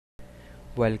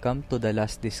Welcome to the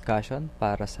last discussion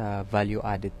para sa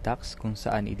value-added tax kung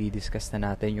saan i-discuss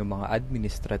na natin yung mga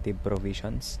administrative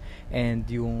provisions and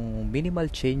yung minimal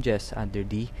changes under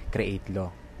the CREATE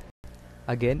law.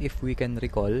 Again, if we can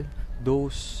recall,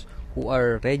 those who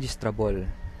are registrable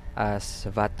as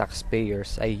VAT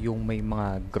taxpayers ay yung may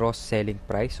mga gross selling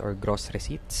price or gross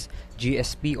receipts,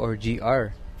 GSP or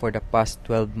GR for the past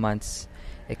 12 months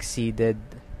exceeded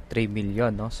 3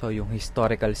 million, no? So yung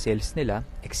historical sales nila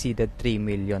exceeded 3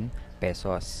 million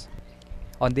pesos.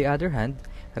 On the other hand,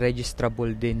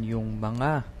 registrable din yung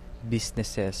mga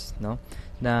businesses, no,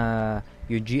 na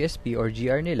yung GSP or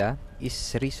GR nila is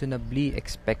reasonably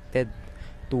expected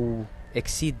to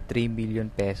exceed 3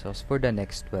 million pesos for the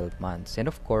next 12 months.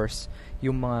 And of course,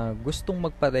 yung mga gustong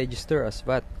magpa-register as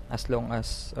VAT, as long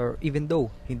as, or even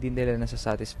though hindi nila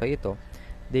nasasatisfy ito,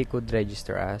 they could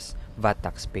register as VAT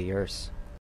taxpayers.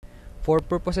 For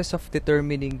purposes of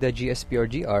determining the GSP or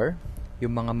GR,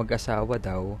 yung mga mag-asawa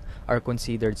daw are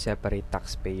considered separate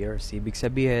taxpayers. Ibig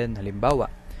sabihin,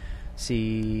 halimbawa,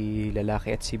 si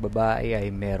lalaki at si babae ay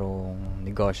merong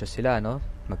negosyo sila, no?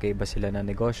 Magkaiba sila ng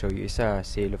negosyo. Yung isa,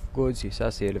 sale of goods, yung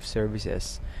isa, sale of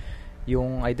services.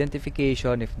 Yung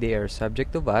identification, if they are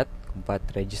subject to VAT, kung VAT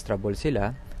registrable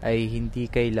sila, ay hindi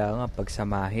kailangan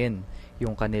pagsamahin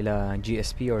yung kanilang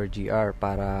GSP or GR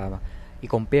para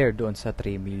i-compare doon sa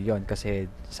 3 million kasi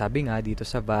sabi nga dito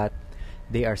sa VAT,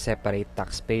 they are separate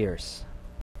taxpayers.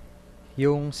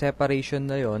 Yung separation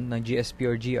na yon ng GSP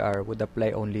or GR would apply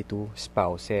only to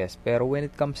spouses. Pero when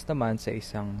it comes naman sa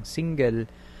isang single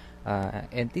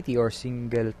entity or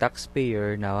single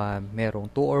taxpayer na merong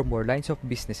 2 or more lines of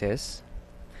businesses,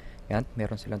 yan,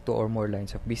 meron silang 2 or more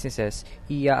lines of businesses,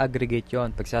 i-aggregate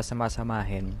yon,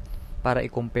 pagsasama-samahin para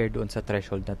i-compare doon sa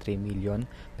threshold na 3 million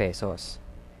pesos.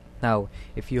 Now,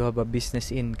 if you have a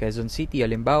business in Quezon City,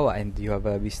 halimbawa, and you have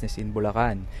a business in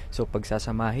Bulacan, so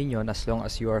pagsasamahin yon, as long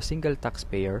as you are single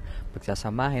taxpayer,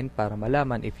 pagsasamahin para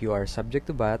malaman if you are subject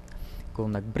to VAT,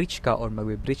 kung nag-breach ka or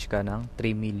mag-breach ka ng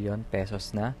 3 million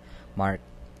pesos na mark.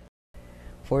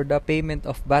 For the payment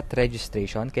of VAT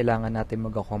registration, kailangan natin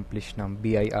mag-accomplish ng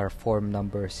BIR form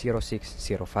number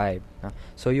 0605.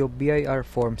 So yung BIR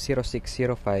form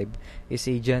 0605 is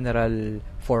a general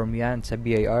form yan sa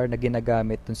BIR na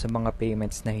ginagamit dun sa mga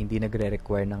payments na hindi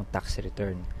nagre-require ng tax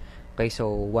return. Okay,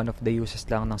 so one of the uses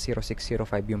lang ng 0605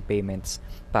 yung payments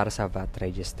para sa VAT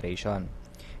registration.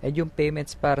 And yung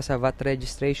payments para sa VAT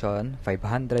registration,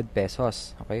 500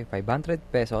 pesos. Okay, 500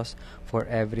 pesos for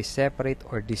every separate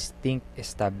or distinct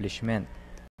establishment.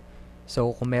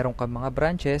 So, kung meron ka mga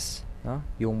branches, no,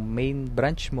 yung main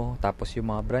branch mo, tapos yung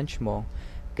mga branch mo,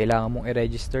 kailangan mong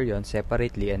i-register yon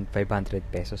separately and 500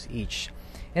 pesos each.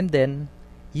 And then,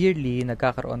 yearly,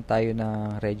 nagkakaroon tayo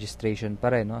ng registration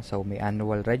pa rin. No? So, may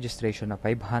annual registration na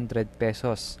 500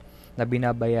 pesos na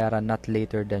binabayaran not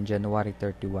later than January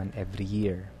 31 every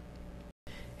year.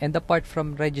 And apart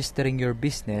from registering your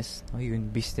business,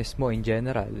 yung business mo in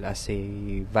general as a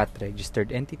VAT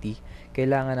registered entity,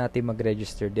 kailangan natin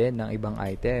mag-register din ng ibang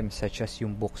items such as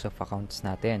yung books of accounts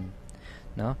natin.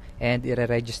 No? And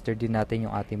i-register din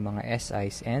natin yung ating mga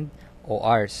SIs and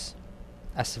ORs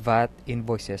as VAT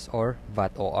invoices or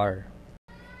VAT OR.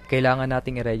 Kailangan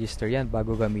nating i-register yan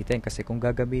bago gamitin kasi kung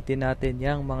gagamitin natin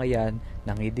yung mga yan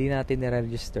nang hindi natin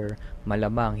i-register,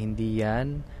 malamang hindi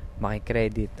yan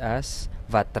makikredit as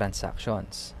VAT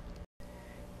transactions.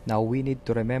 Now, we need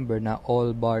to remember na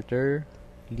all barter,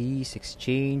 lease,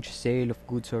 exchange, sale of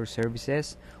goods or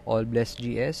services, all blessed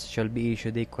GS shall be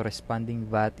issued a corresponding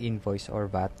VAT invoice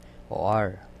or VAT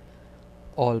OR.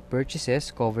 All purchases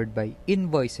covered by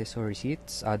invoices or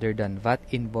receipts other than VAT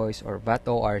invoice or VAT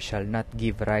OR shall not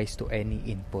give rise to any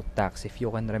input tax. If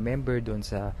you can remember dun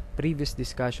sa previous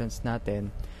discussions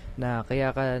natin na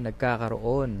kaya ka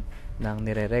nagkakaroon ng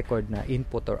nire-record na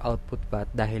input or output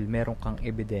VAT dahil meron kang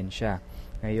ebidensya.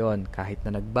 Ngayon, kahit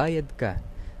na nagbayad ka,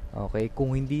 okay,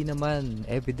 kung hindi naman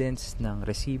evidence ng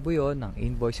resibo yon, ng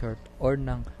invoice or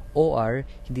ng OR,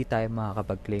 hindi tayo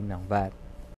makakapag-claim ng VAT.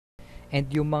 And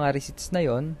yung mga receipts na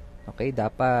yon, okay,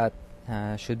 dapat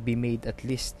should be made at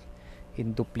least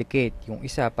in duplicate. Yung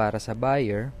isa para sa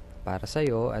buyer, para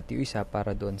sa'yo, at yung isa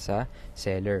para doon sa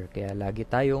seller. Kaya lagi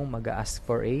tayong mag-ask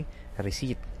for a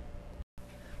receipt.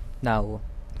 Now,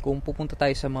 kung pupunta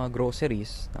tayo sa mga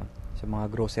groceries,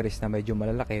 na medyo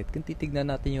malalaki, kung titignan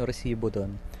natin yung resibo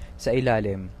doon sa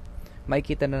ilalim,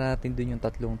 makikita na natin doon yung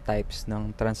tatlong types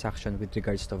ng transaction with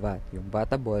regards to VAT. Yung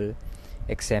vatable,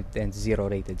 exempt, and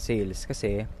zero-rated sales.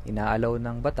 Kasi, inaalaw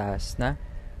ng batas na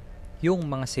yung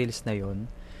mga sales na yon,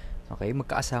 okay,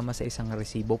 magkaasama sa isang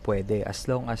resibo pwede as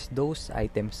long as those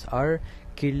items are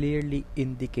clearly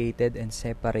indicated and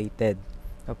separated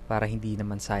para hindi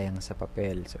naman sayang sa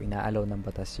papel. So, inaalaw ng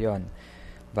batas yun.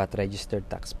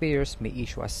 VAT-registered taxpayers may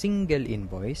issue a single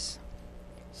invoice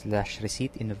 /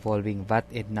 receipt involving VAT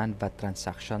and non-VAT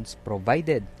transactions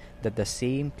provided that the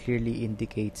same clearly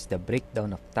indicates the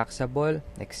breakdown of taxable,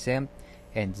 exempt,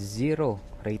 and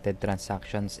zero-rated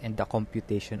transactions and the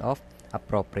computation of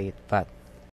appropriate VAT.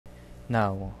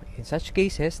 Now, in such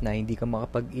cases na hindi ka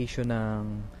makapag-issue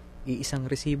ng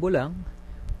iisang resibo lang,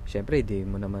 syempre, di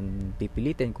mo naman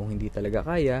pipilitin kung hindi talaga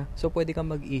kaya. So, pwede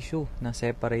kang mag-issue ng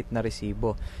separate na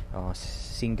resibo.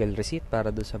 Single receipt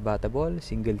para doon sa vatable,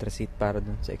 single receipt para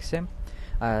doon sa exempt,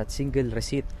 at single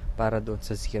receipt para doon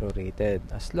sa zero-rated.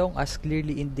 As long as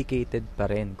clearly indicated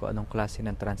pa rin kung anong klase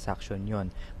ng transaction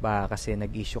yon. Baka kasi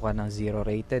nag-issue ka ng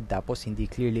zero-rated tapos hindi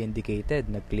clearly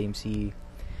indicated. Nag-claim si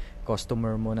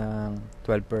customer mo ng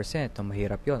 12%. So,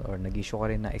 mahirap yon. Or nag-issue ka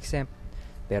rin ng exempt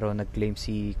pero nag-claim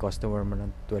si customer mo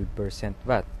ng 12%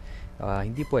 VAT.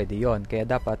 Hindi pwede yon. Kaya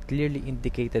dapat clearly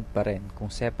indicated pa rin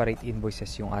kung separate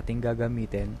invoices yung ating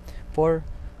gagamitin for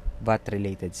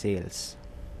VAT-related sales.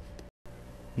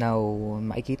 Now,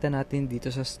 makikita natin dito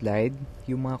sa slide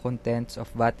yung mga contents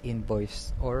of VAT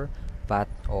invoice or VAT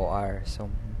OR.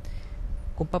 So,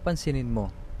 kung papansinin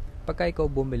mo, pagka ikaw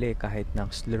bumili kahit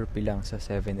ng Slurpee lang sa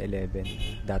 7-Eleven,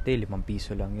 dati 5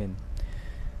 piso lang yun.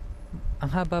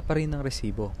 Ang haba pa rin ng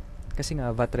resibo. Kasi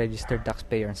nga, VAT registered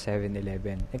taxpayer ang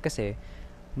 7-Eleven. Kasi,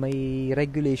 may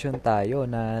regulation tayo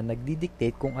na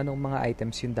nagdidictate kung anong mga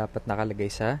items yung dapat nakalagay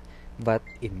sa VAT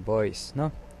invoice,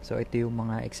 no? So, ito yung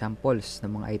mga examples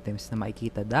ng mga items na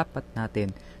makikita dapat natin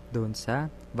doon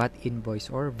sa VAT invoice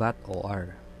or VAT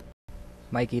OR.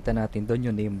 Makikita natin doon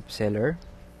yung name of seller,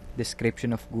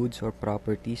 description of goods or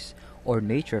properties or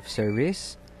nature of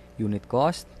service, unit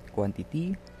cost,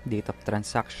 quantity, date of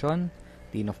transaction,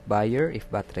 TIN of buyer if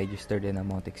VAT registered and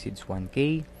amount exceeds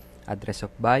 1K, address of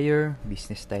buyer,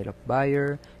 business style of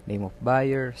buyer, name of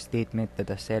buyer, statement that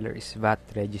the seller is VAT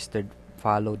registered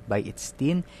followed by its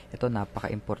TIN. Ito,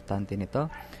 napaka-importante nito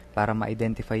para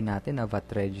ma-identify natin na VAT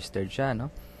registered siya, no?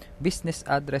 Business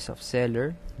address of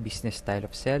seller, business style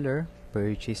of seller,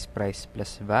 purchase price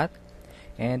plus VAT,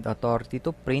 and authority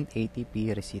to print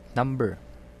ATP receipt number.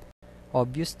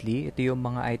 Obviously, ito yung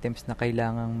mga items na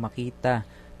kailangang makita,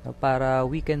 no, para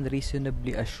we can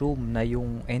reasonably assume na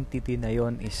yung entity na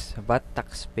yon is VAT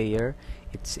taxpayer.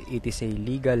 It is a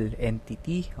legal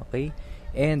entity, okay?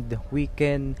 And we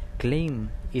can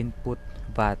claim input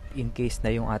VAT in case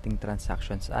na yung ating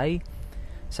transactions ay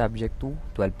subject to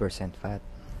 12% VAT.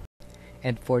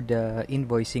 And for the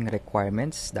invoicing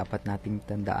requirements, dapat nating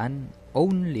tandaan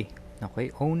only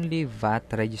VAT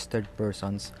registered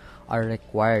persons are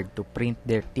required to print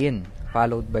their TIN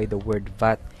followed by the word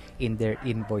VAT in their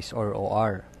invoice or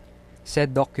OR.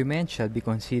 Said document shall be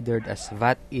considered as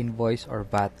VAT invoice or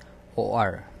VAT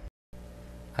OR.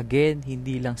 Again,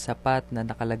 hindi lang sapat na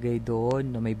nakalagay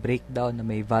doon na may breakdown na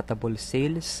may vatable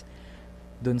sales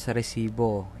doon sa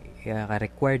resibo.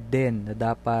 Required din na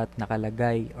dapat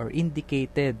nakalagay or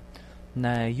indicated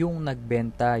na yung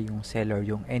nagbenta, yung seller,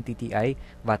 yung entity ay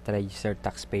VAT registered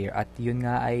taxpayer. At yun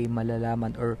nga ay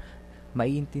malalaman or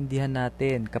maiintindihan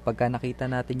natin kapag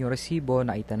nakita natin yung resibo,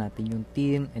 nakita natin yung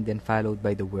TIN, and then followed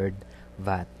by the word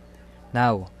VAT.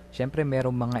 Now, syempre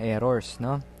merong mga errors,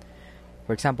 no?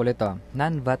 For example, ito,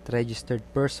 non-VAT registered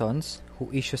persons who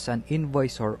issues an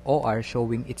invoice or OR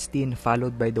showing its TIN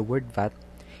followed by the word VAT,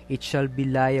 it shall be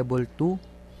liable to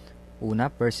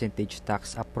una, percentage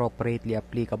tax appropriately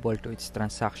applicable to its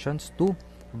transactions. 2,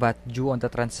 VAT due on the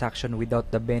transaction without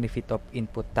the benefit of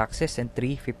input taxes. And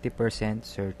 3, 50%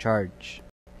 surcharge.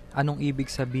 Anong ibig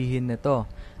sabihin nito?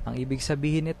 Ang ibig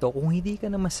sabihin nito, kung hindi ka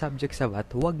naman subject sa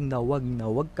VAT, wag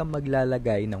ka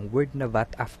maglalagay ng word na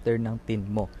VAT after ng TIN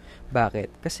mo.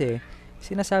 Bakit? Kasi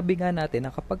sinasabi nga natin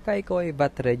na kapag ikaw ay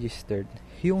VAT registered,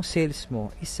 yung sales mo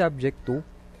is subject to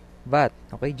VAT.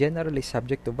 Okay? Generally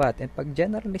subject to VAT. And pag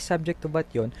generally subject to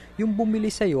VAT yon, yung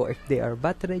bumili sa'yo, if they are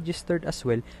VAT registered as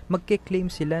well,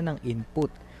 magke-claim sila ng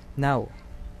input. Now,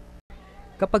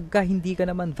 kapag hindi ka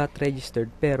naman VAT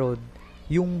registered, pero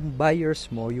yung buyers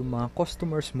mo, yung mga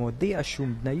customers mo, they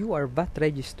assumed na you are VAT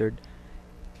registered,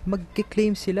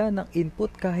 magke-claim sila ng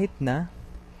input kahit na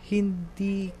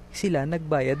hindi sila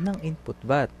nagbayad ng input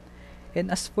VAT.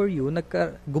 And as for you,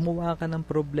 gumawa ka ng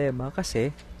problema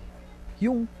kasi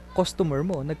yung customer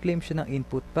mo, nag-claim siya ng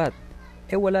input VAT.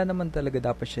 Wala naman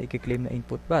talaga dapat siya i-claim na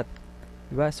input VAT.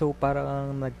 Diba? So,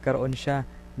 parang nagkaroon siya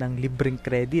ng libreng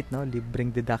credit, no?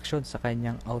 Libreng deduction sa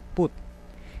kanyang output.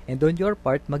 And on your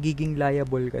part, magiging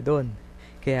liable ka doon.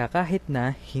 Kaya kahit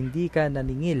na hindi ka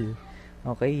naningil,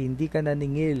 okay, hindi ka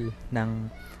naningil ng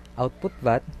output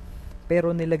VAT,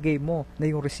 pero nilagay mo na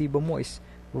yung resibo mo is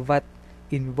VAT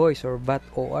invoice or VAT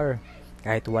OR.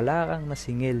 Kahit wala kang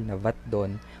nasingil na VAT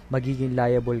doon, magiging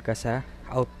liable ka sa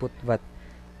output VAT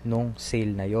nung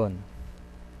sale na yon.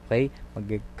 Okay?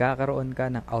 Magkakaroon ka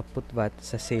ng output VAT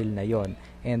sa sale na yon.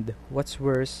 And what's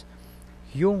worse,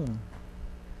 yung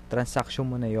transaction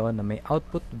mo na yon na may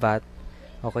output VAT,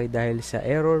 okay, dahil sa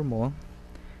error mo,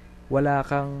 wala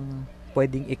kang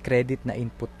pwedeng i-credit na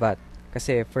input VAT.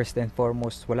 Kasi first and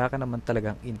foremost, wala ka naman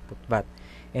talagang input VAT.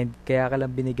 And kaya ka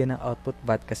lang binigyan ng output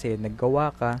VAT kasi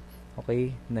naggawa ka,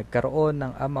 okay, nagkaroon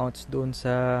ng amounts doon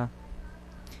sa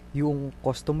yung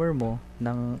customer mo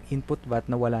ng input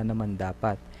VAT na wala naman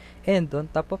dapat. And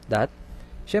on top of that,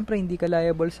 syempre hindi ka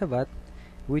liable sa VAT,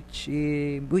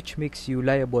 which makes you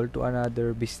liable to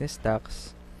another business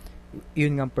tax.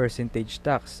 Yun nga percentage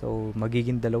tax. So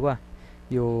magiging dalawa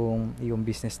yung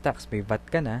business tax. May VAT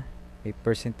ka na, may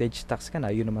percentage tax ka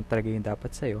na, yun naman talaga yung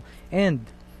dapat sa'yo. And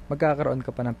magkakaroon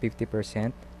ka pa ng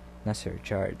 50% na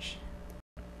surcharge.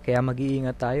 Kaya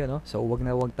mag-iingat tayo, no? So wag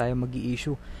tayo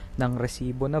mag-i-issue ng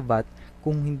resibo na VAT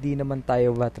kung hindi naman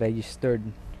tayo VAT registered.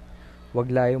 Wag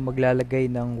tayong maglalagay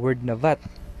ng word na VAT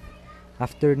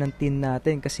after ng TIN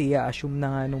natin kasi i-assume na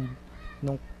nga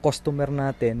nung customer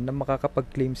natin na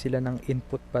makakapag-claim sila ng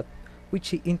input VAT,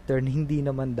 which in turn hindi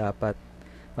naman dapat.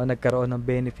 Nagkaroon ng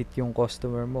benefit yung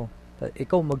customer mo.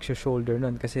 Ikaw mag-shoulder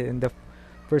nun kasi in the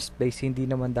first place, hindi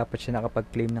naman dapat siya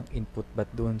nakapag-claim ng input VAT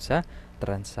doon sa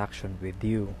transaction with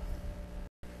you.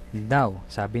 Now,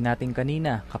 sabi natin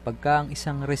kanina, kapag ka ang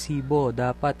isang resibo,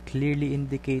 dapat clearly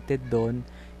indicated doon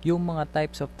yung mga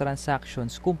types of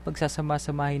transactions kung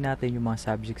pagsasama-samahin natin yung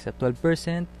mga subjects sa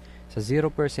 12%, sa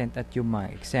 0% at yung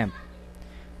mga exempt.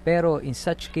 Pero in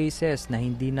such cases na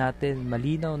hindi natin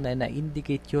malinaw na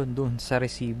na-indicate yun doon sa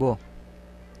resibo,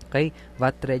 okay,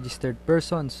 VAT registered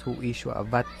persons who issue a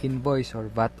VAT invoice or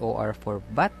VAT OR for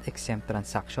VAT exempt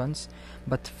transactions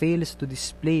but fails to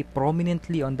display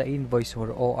prominently on the invoice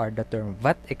or OR the term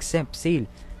VAT exempt sale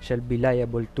shall be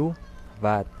liable to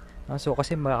VAT. So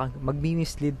kasi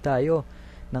magmi-mislead tayo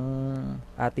ng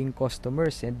ating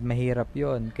customers and mahirap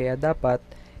yon. Kaya dapat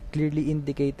clearly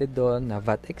indicated doon na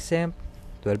VAT exempt,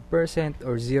 12%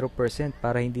 or 0%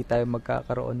 para hindi tayo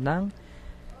magkakaroon ng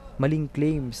maling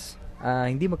claims.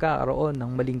 Hindi magkakaroon ng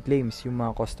maling claims yung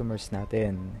mga customers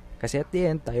natin. Kasi at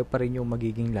the end, tayo pa rin yung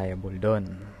magiging liable doon.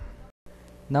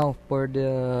 Now, for the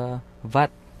VAT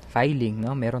filing,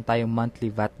 no, meron tayong monthly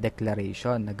VAT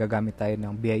declaration. Nagagamit tayo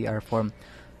ng BIR form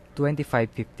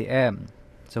 2550M.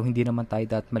 So, hindi naman tayo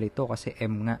dapat malito kasi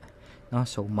M nga. No?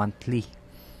 So, monthly.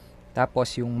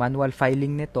 Tapos, yung manual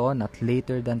filing nito, not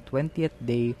later than 20th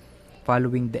day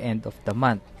following the end of the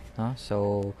month. No?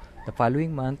 So, the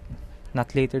following month,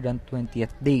 not later than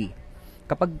 20th day.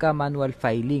 Kapag ka manual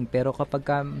filing, pero kapag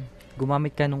ka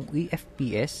gumamit ka ng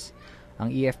EFPS,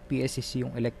 ang EFPS is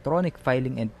yung Electronic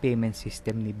Filing and Payment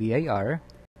System ni BIR,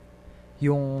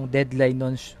 yung deadline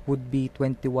nun would be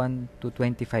 21 to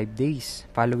 25 days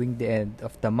following the end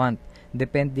of the month,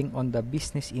 depending on the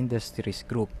business industries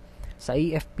group. Sa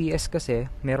EFPS kasi,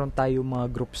 meron tayong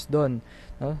mga groups doon.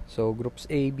 No? So, groups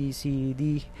A, B, C,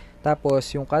 D.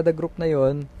 Tapos, yung kada group na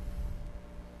yon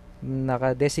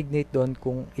naka-designate doon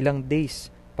kung ilang days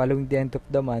following the end of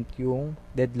the month yung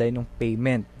deadline ng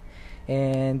payment.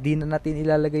 And di na natin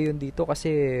ilalagay yun dito kasi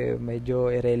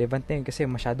medyo irrelevant na yun kasi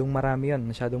masyadong marami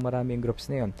yung groups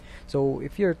na yun. So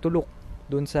if you're to look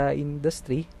dun sa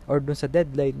industry or dun sa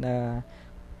deadline na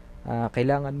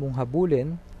kailangan mong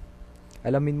habulin,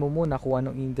 alamin mo muna kung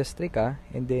anong industry ka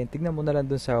and then tignan mo na lang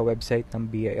dun sa website ng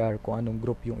BIR kung anong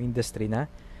group yung industry na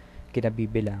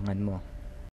kinabibilangan mo.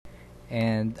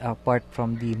 And apart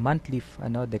from the monthly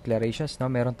declarations,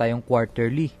 no, meron tayong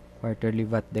quarterly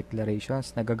VAT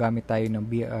declarations. Nagagamit tayo ng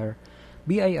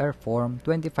BIR form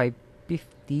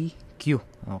 2550Q.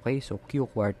 Okay, so Q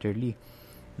quarterly.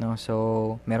 No,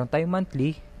 so meron tayong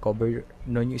monthly, cover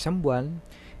noon yung isang buwan,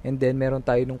 and then meron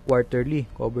tayo ng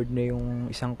quarterly, covered na yung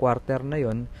isang quarter na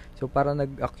yon. So para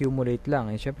nag-accumulate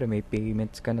lang, eh syempre may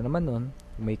payments ka na naman noon,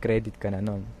 may credit ka na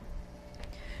noon.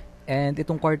 And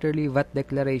itong quarterly VAT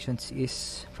declarations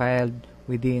is filed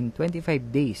within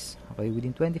 25 days. Okay,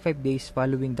 within 25 days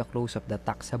following the close of the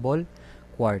taxable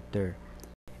quarter.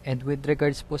 And with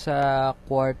regards po sa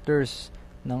quarters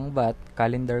ng VAT,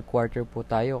 calendar quarter po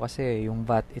tayo kasi yung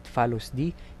VAT, it follows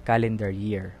the calendar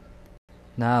year.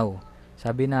 Now,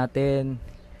 sabi natin,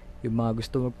 yung mga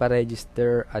gusto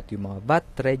magpa-register at yung mga VAT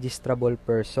registrable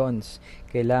persons,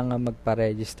 kailangan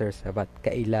magpa-register sa VAT.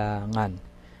 Kailangan.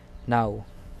 Now,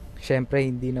 syempre,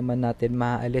 hindi naman natin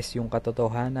maaalis yung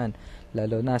katotohanan,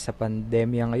 lalo na sa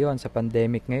pandemya ngayon, sa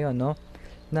pandemic ngayon, no?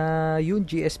 Na yung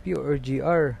GSP or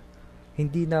GR,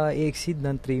 hindi na i-exceed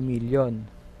ng 3 million.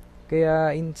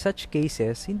 Kaya in such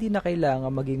cases, hindi na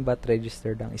kailangan maging VAT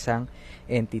registered ang isang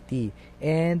entity.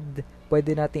 And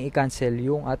pwede nating i-cancel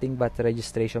yung ating VAT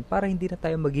registration para hindi na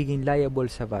tayo magiging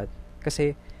liable sa VAT.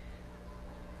 Kasi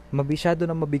masyado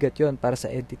na mabigat yon para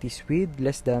sa entities with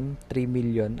less than 3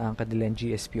 million ang kanilang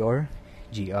GSP or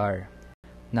GR.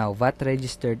 Now,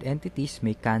 VAT-registered entities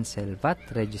may cancel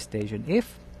VAT registration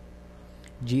if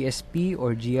GSP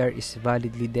or GR is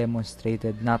validly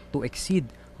demonstrated not to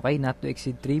exceed 3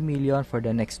 million for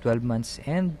the next 12 months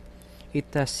and it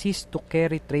has ceased to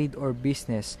carry trade or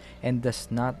business and does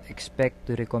not expect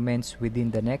to recommence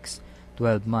within the next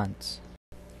 12 months.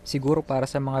 Siguro para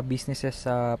sa mga businesses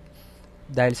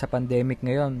dahil sa pandemic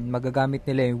ngayon, magagamit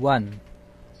nila yung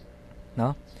 1,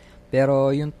 no?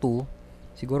 Pero yung 2,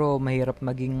 siguro mahirap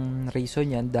maging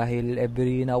reason yan dahil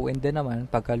every now and then naman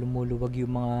pagka lumuluwag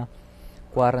yung mga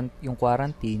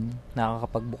quarantine,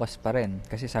 nakakapagbukas pa rin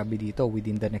kasi sabi dito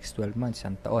within the next 12 months,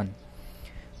 ang taon.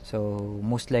 So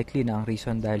most likely na ang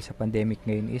reason dahil sa pandemic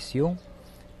ngayon is yung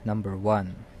number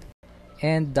 1.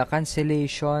 And the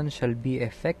cancellation shall be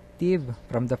effective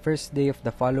from the first day of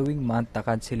the following month the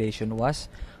cancellation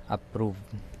was approved.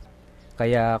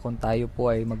 Kaya kung tayo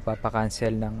po ay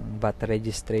magpapakancel ng VAT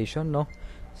registration, no,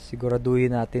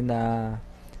 siguraduhin natin na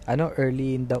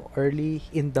early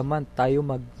in the month tayo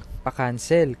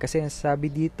magpa-cancel kasi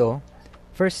sabi dito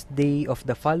first day of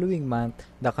the following month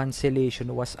the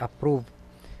cancellation was approved.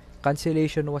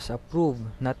 Cancellation was approved,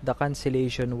 not the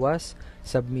cancellation was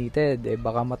submitted.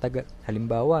 Baka matagal,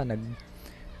 halimbawa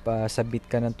nagpa-submit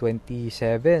ka ng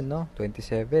 27, no,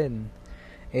 27.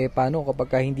 Paano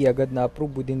kapag hindi agad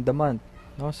na-approve within the month,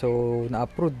 no? So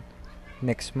na-approve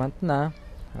next month na,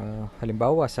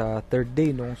 halimbawa sa third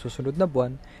day nung susunod na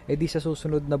buwan, di sa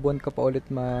susunod na buwan ka pa ulit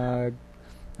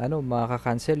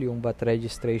makaka-cancel yung VAT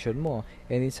registration mo.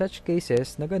 And in such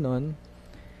cases na ganun,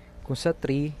 kung sa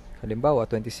 3, halimbawa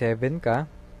 27 ka,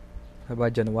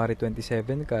 January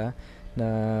 27 ka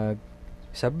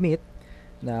nag-submit,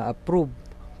 na approve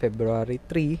February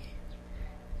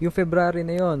 3, yung February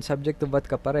na yon subject to VAT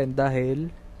ka pa rin dahil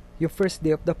yung first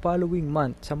day of the following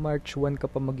month sa March 1 ka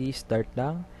pa mag-i-start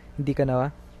ng hindi ka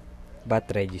na VAT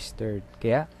registered.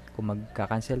 Kaya kung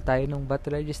magka-cancel tayo ng VAT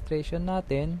registration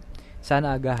natin,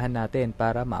 sana agahan natin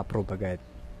para ma-approve agad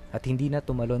at hindi na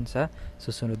tumalon sa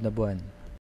susunod na buwan.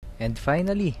 And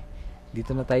finally,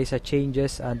 dito na tayo sa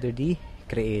changes under the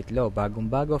Create Law.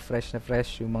 Bagong-bago, fresh na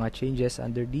fresh yung mga changes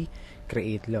under the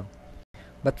Create Law.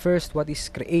 But first, what is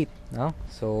Create? No?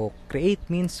 So, Create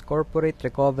means Corporate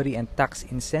Recovery and Tax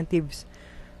Incentives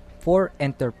for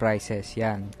Enterprises.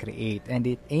 Yan, Create. And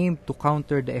it aimed to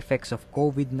counter the effects of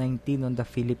COVID-19 on the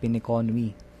Philippine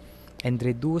economy and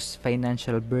reduce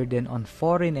financial burden on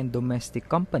foreign and domestic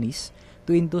companies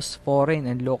to induce foreign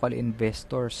and local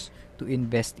investors to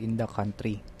invest in the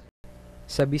country.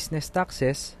 Sa business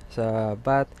taxes, sa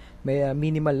VAT, may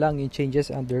minimal lang yung changes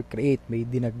under Create, may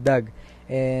dinagdag.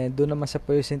 And doon naman sa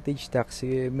percentage tax,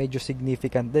 medyo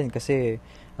significant din kasi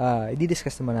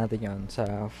i-discuss naman natin yon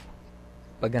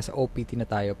pag nasa OPT na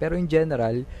tayo. Pero in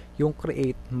general, yung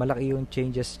Create, malaki yung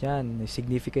changes niyan.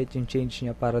 Significant yung change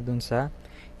niya para doon sa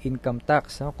income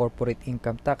tax, corporate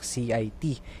income tax,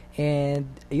 CIT. And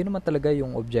yun naman talaga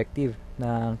yung objective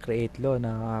ng Create Law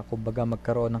na kumbaga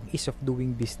magkaroon ng ease of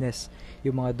doing business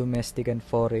yung mga domestic and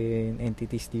foreign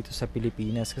entities dito sa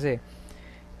Pilipinas. Kasi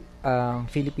ang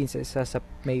Philippines isa sa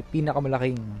may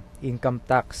pinakamalaking income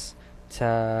tax sa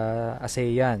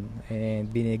ASEAN, and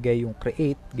binigay yung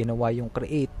Create, ginawa yung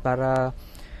Create para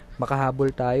makahabol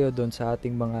tayo doon sa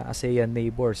ating mga ASEAN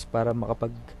neighbors para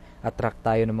makapag-attract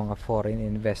tayo ng mga foreign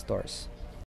investors.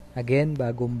 Again,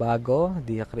 bagong-bago,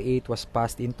 the Create was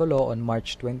passed into law on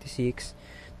March 26,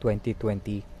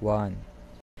 2021.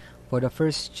 For the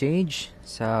first change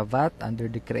sa VAT under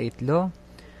the Create Law,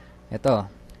 ito,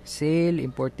 sale,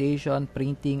 importation,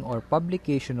 printing, or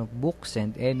publication of books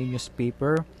and any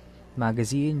newspaper,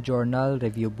 magazine, journal,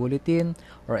 review bulletin,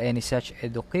 or any such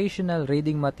educational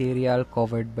reading material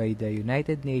covered by the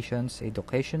United Nations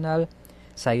Educational,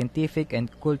 Scientific, and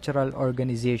Cultural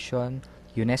Organization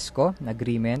UNESCO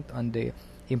agreement on the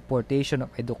importation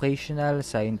of educational,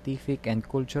 scientific, and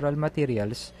cultural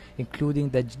materials,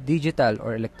 including the digital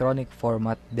or electronic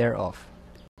format thereof,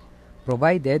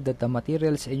 provided that the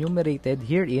materials enumerated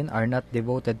herein are not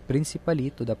devoted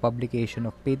principally to the publication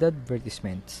of paid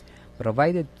advertisements,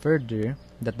 provided further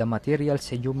that the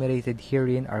materials enumerated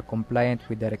herein are compliant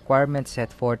with the requirements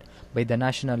set forth by the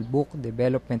National Book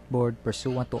Development Board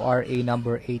pursuant to RA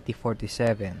number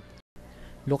 8047.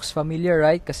 Looks familiar,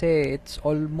 right? Kasi it's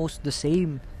almost the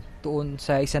same doon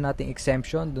sa isa nating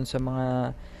exemption doon sa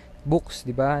mga books,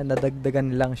 'di ba?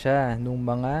 Nadagdagan lang siya nung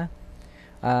mga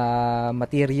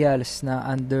materials na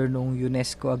under nung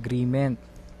UNESCO agreement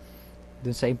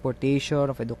dun sa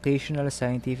importation of educational,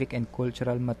 scientific, and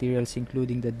cultural materials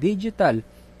including the digital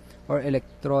or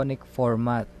electronic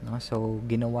format, no? So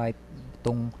ginawa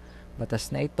itong batas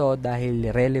na ito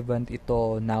dahil relevant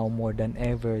ito now more than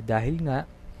ever, dahil nga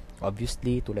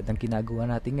obviously tulad ng ginagawa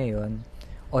natin ngayon,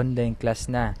 online class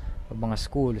na mga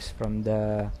schools from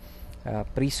the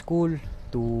preschool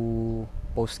to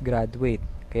postgraduate.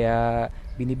 Kaya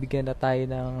binibigyan na tayo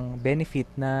ng benefit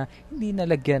na hindi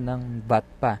nalagyan ng VAT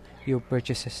pa yung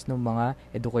purchases ng mga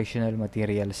educational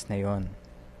materials na yon.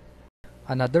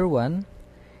 Another one,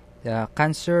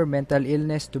 cancer, mental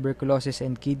illness, tuberculosis,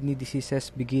 and kidney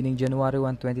diseases beginning January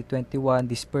 1,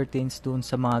 2021. This pertains dun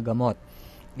sa mga gamot.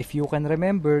 If you can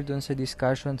remember dun sa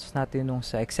discussions natin nung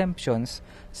sa exemptions,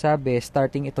 sabi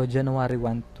starting ito January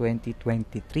 1,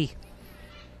 2023.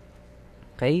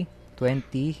 Okay?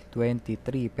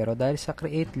 2023. Pero dahil sa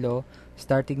Create Law,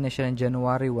 starting na siya ng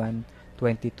January 1,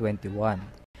 2021.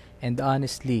 And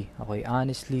honestly,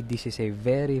 this is a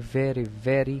very, very,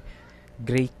 very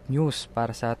great news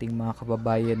para sa ating mga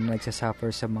kababayan na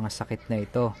nagsasuffer sa mga sakit na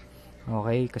ito.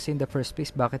 Okay? Kasi in the first place,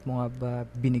 bakit mo nga ba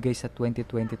binigay sa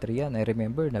 2023 yan? I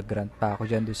remember, nag-grant pa ako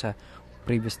dyan doon sa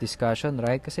previous discussion,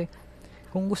 right? Kasi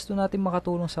kung gusto natin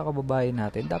makatulong sa kababayan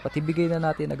natin, dapat ibigay na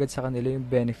natin agad sa kanila yung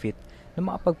benefit na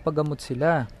makapagpagamot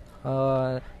sila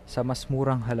sa mas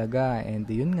murang halaga. And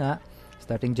yun nga,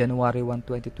 starting January 1,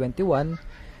 2021,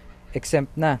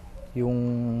 exempt na yung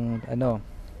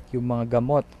yung mga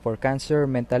gamot for cancer,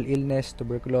 mental illness,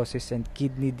 tuberculosis, and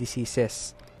kidney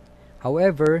diseases.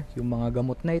 However, yung mga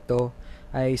gamot na ito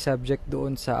ay subject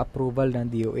doon sa approval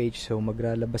ng DOH. So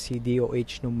maglalabas si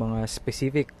DOH ng mga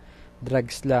specific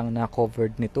drugs lang na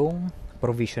covered nitong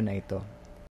provision na ito.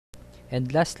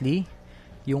 And lastly,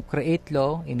 yung Create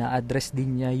Law, ina-address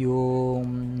din niya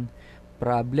yung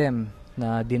problem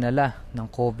na dinala ng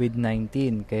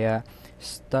COVID-19. Kaya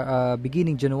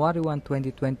beginning January 1,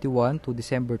 2021 to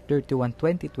December 31,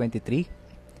 2023,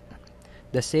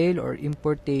 the sale or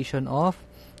importation of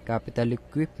capital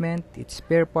equipment, its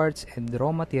spare parts, and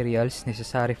raw materials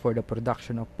necessary for the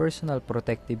production of personal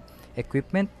protective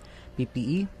equipment,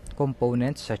 PPE,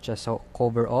 components such as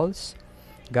coveralls,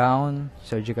 gown,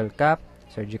 surgical cap,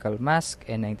 surgical mask,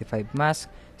 N95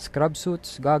 mask, scrub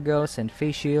suits, goggles, and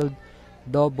face shield,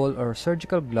 double or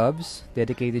surgical gloves,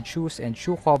 dedicated shoes, and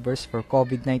shoe covers for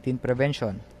COVID-19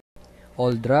 prevention.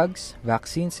 All drugs,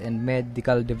 vaccines, and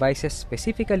medical devices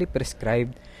specifically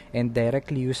prescribed and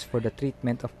directly used for the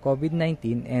treatment of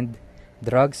COVID-19 and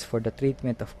drugs for the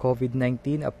treatment of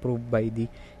COVID-19 approved by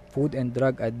the Food and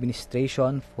Drug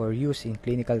Administration for use in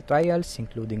clinical trials,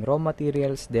 including raw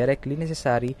materials directly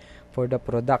necessary for the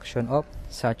production of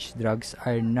such drugs,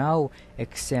 are now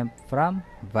exempt from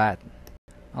VAT.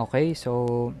 Okay,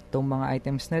 so itong mga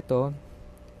items na ito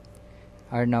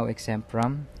are now exempt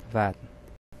from VAT.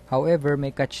 However,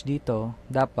 may catch dito,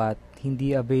 dapat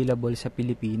hindi available sa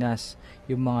Pilipinas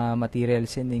yung mga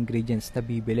materials and ingredients na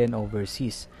bibilin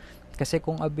overseas. Kasi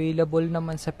kung available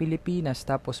naman sa Pilipinas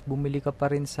tapos bumili ka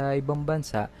pa rin sa ibang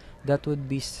bansa, that would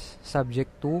be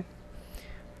subject to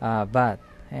VAT.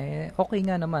 Okay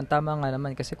nga naman, tama nga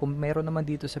naman, kasi kung meron naman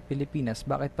dito sa Pilipinas,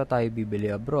 bakit pa tayo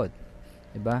bibili abroad?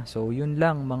 Diba? So yun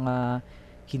lang, mga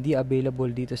hindi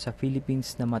available dito sa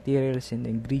Philippines na materials and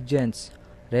ingredients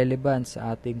relevant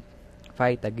sa ating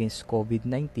fight against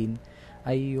COVID-19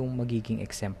 ay yung magiging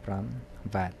exempt from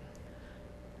VAT.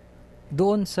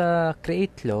 Doon sa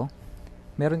Create Law,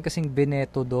 meron kasing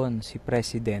bineto doon si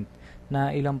President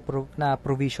na ilang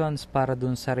provisions para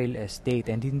doon sa real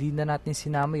estate, and hindi na natin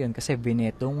sinama yun kasi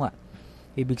bineto nga.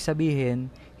 Ibig sabihin,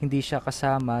 hindi siya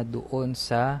kasama doon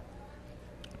sa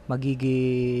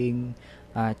magiging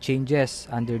changes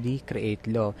under the Create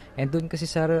Law. And doon kasi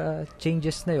sa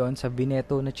changes na yon, sa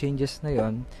bineto na changes na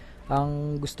yon,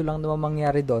 ang gusto lang naman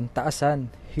mangyari doon,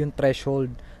 taasan yung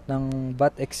threshold ng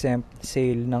VAT exempt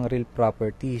sale ng real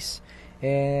properties.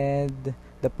 And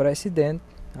the President,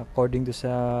 according to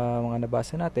sa mga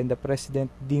nabasa natin, the President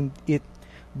deemed it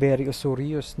very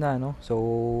usurious na, no? So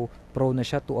prone na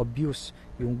siya to abuse,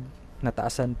 yung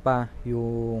nataasan pa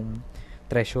yung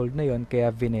threshold na yon, kaya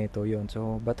vineto yon.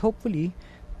 So but hopefully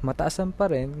mataasan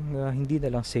pa rin, hindi na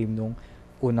lang same nung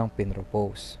unang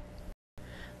pinropose.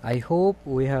 I hope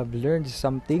we have learned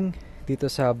something dito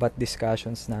sa VAT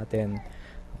discussions natin.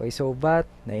 Okay, so VAT,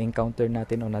 na-encounter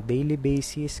natin on a daily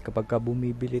basis. Kapag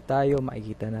bumibili tayo,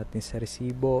 makikita natin sa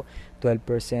resibo,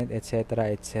 12%, etc.,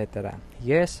 etc.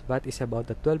 Yes, VAT is about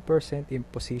the 12%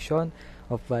 imposition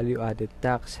of value-added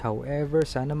tax. However,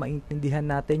 sana maintindihan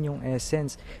natin yung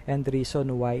essence and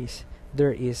reason why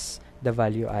there is the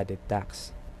value-added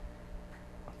tax.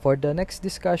 For the next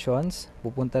discussions,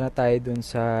 pupunta na tayo dun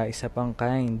sa isa pang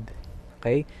kind,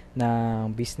 okay,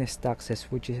 ng business taxes,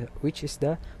 which is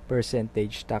the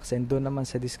percentage tax. And doon naman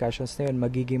sa discussions na yun,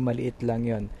 magiging maliit lang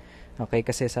yun. Okay,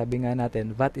 kasi sabi nga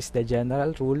natin, VAT is the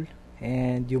general rule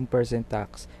and yung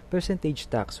percentage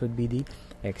tax would be the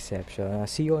exception.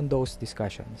 See you on those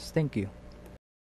discussions. Thank you.